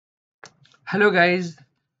Hello guys,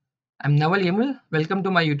 I'm Naval Yemul. Welcome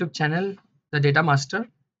to my YouTube channel, The Data Master.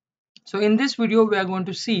 So in this video, we are going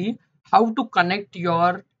to see how to connect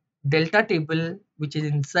your delta table, which is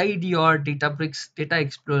inside your Databricks Data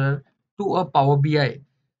Explorer, to a Power BI.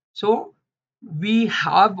 So we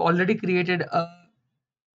have already created a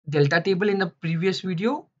delta table in the previous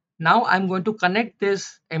video. Now I'm going to connect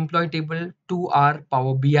this employee table to our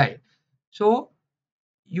Power BI. So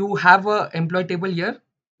you have a employee table here.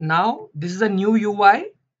 Now this is a new UI.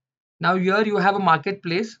 Now here you have a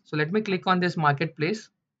marketplace. So let me click on this marketplace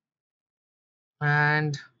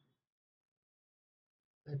and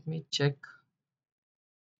let me check,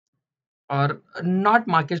 or not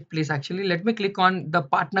marketplace actually. Let me click on the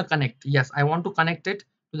partner connect. Yes, I want to connect it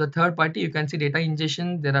to the third party. You can see data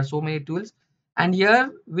ingestion. There are so many tools. And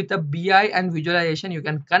here with a BI and visualization, you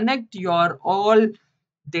can connect your all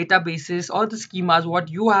databases or the schemas what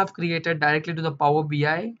you have created directly to the Power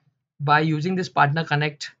BI by using this partner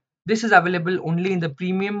connect. This is available only in the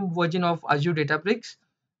premium version of Azure Databricks.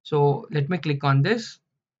 So let me click on this,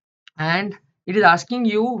 and it is asking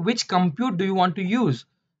you which compute do you want to use.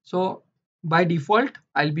 So by default,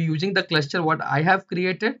 I'll be using the cluster what I have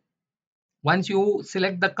created. Once you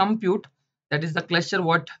select the compute, that is the cluster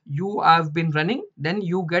what you have been running, then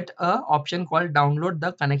you get a option called download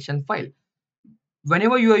the connection file.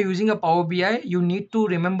 Whenever you are using a Power BI, you need to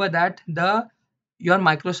remember that your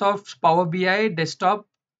Microsoft's Power BI desktop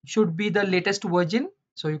should be the latest version.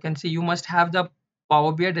 So you can see you must have the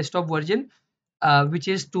Power BI desktop version which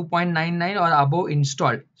is 2.99 or above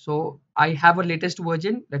installed. So I have a latest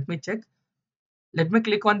version. Let me check. Let me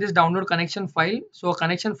click on this download connection file. So a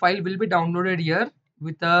connection file will be downloaded here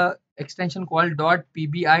with a extension called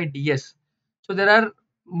 .pbids. So there are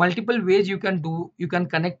multiple ways you can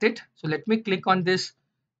connect it. So let me click on this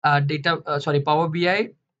Power BI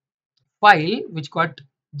file which got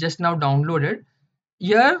just now downloaded.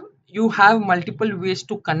 Here you have multiple ways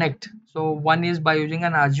to connect. So one is by using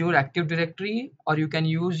an Azure Active Directory, or you can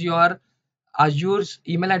use your Azure's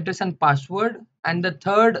email address and password, and the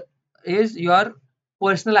third is your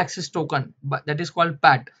personal access token, but that is called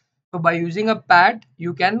PAT. So by using a PAT,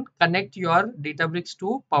 you can connect your Databricks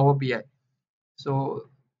to Power BI. So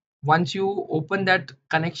once you open that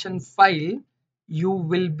connection file, you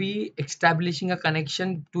will be establishing a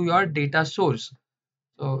connection to your data source.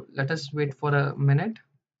 So let us wait for a minute.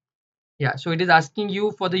 Yeah, so it is asking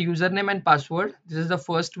you for the username and password. This is the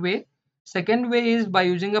first way. Second way is by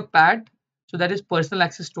using a PAT. So that is personal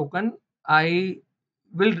access token. I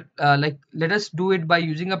will let us do it by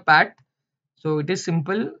using a PAT. So it is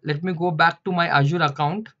simple. Let me go back to my Azure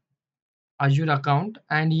account,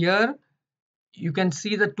 and here you can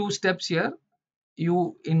see the two steps here.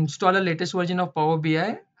 You install a latest version of Power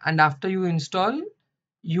BI, and after you install,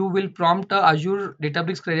 you will prompt a Azure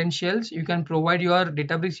Databricks credentials. You can provide your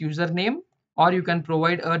Databricks username, or you can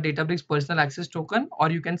provide a Databricks personal access token, or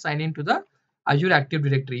you can sign into the Azure Active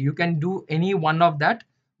Directory. You can do any one of that,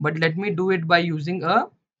 but let me do it by using a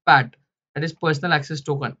PAT, that is personal access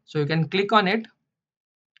token. So you can click on it,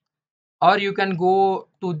 or you can go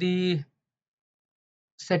to the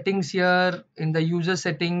settings here in the user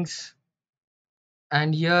settings,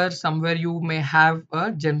 and here somewhere you may have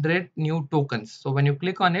a generate new tokens. So when you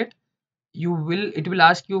click on it, it will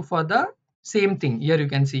ask you for the same thing. Here you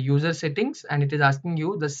can see user settings, and it is asking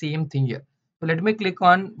you the same thing here. So let me click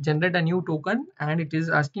on generate a new token, and it is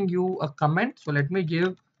asking you a comment. So let me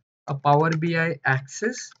give a Power BI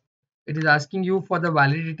access. It is asking you for the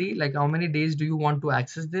validity, like how many days do you want to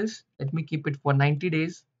access this. Let me keep it for 90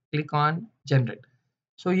 days. Click on generate.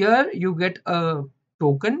 So here you get a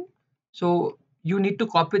token. So you need to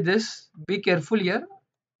copy this. Be careful here.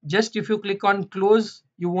 Just if you click on close,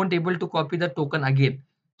 you won't able to copy the token again.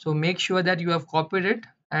 So make sure that you have copied it,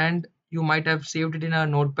 and you might have saved it in a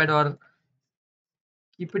notepad, or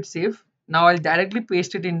keep it safe. Now I'll directly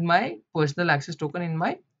paste it in my personal access token in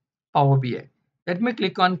my Power BI. Let me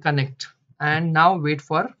click on connect, and now wait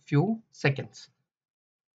for few seconds.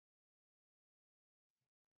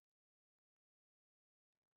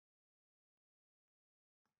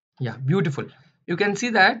 Yeah, beautiful. You can see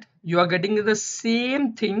that you are getting the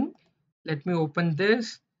same thing. Let me open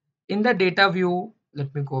this. In the data view,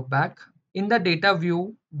 let me go back. In the data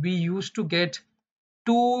view, we used to get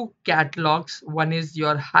two catalogs. One is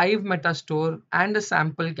your Hive Metastore and a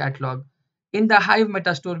sample catalog. In the Hive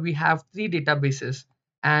Metastore, we have three databases.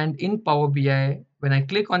 And in Power BI, when I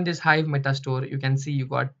click on this Hive Metastore, you can see you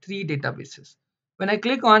got three databases. When I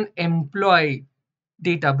click on employee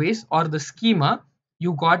database or the schema,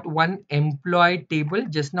 you got one employee table.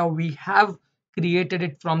 Just now we have created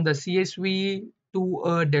it from the CSV to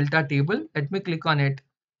a delta table. Let me click on it.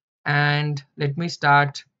 and let me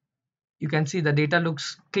start. You can see the data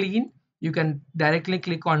looks clean. You can directly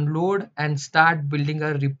click on load and start building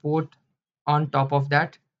a report on top of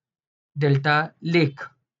that delta lake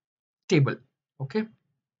table. Okay,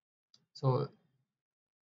 so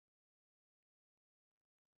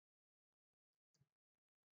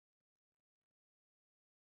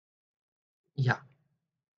yeah,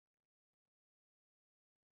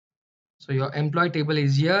 so your employee table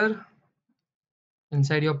is here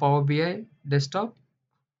inside your Power BI desktop.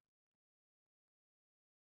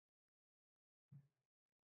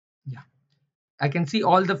 Yeah, I can see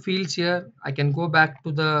all the fields here. I can go back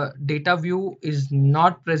to the data view is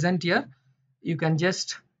not present here. You can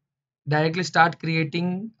just directly start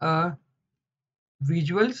creating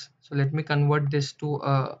visuals. So let me convert this to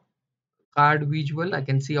a card visual. I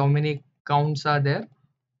can see how many counts are there.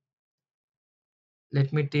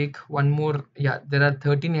 Let me take one more. Yeah, there are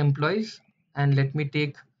 13 employees, and let me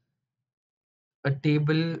take a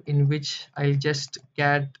table in which I'll just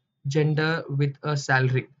get gender with a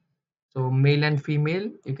salary. So male and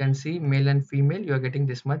female, you can see male and female, you are getting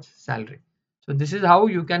this much salary. So this is how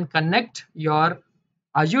you can connect your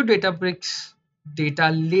Azure Databricks data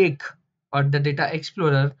lake or the data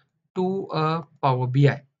explorer to a Power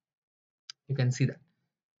BI. You can see that.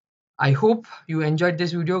 I hope you enjoyed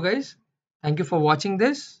this video, guys. Thank you for watching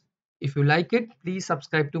this. If you like it, please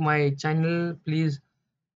subscribe to my channel. Please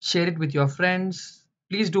share it with your friends.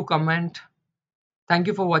 Please do comment. Thank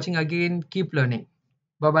you for watching again. Keep learning.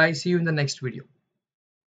 Bye bye. See you in the next video.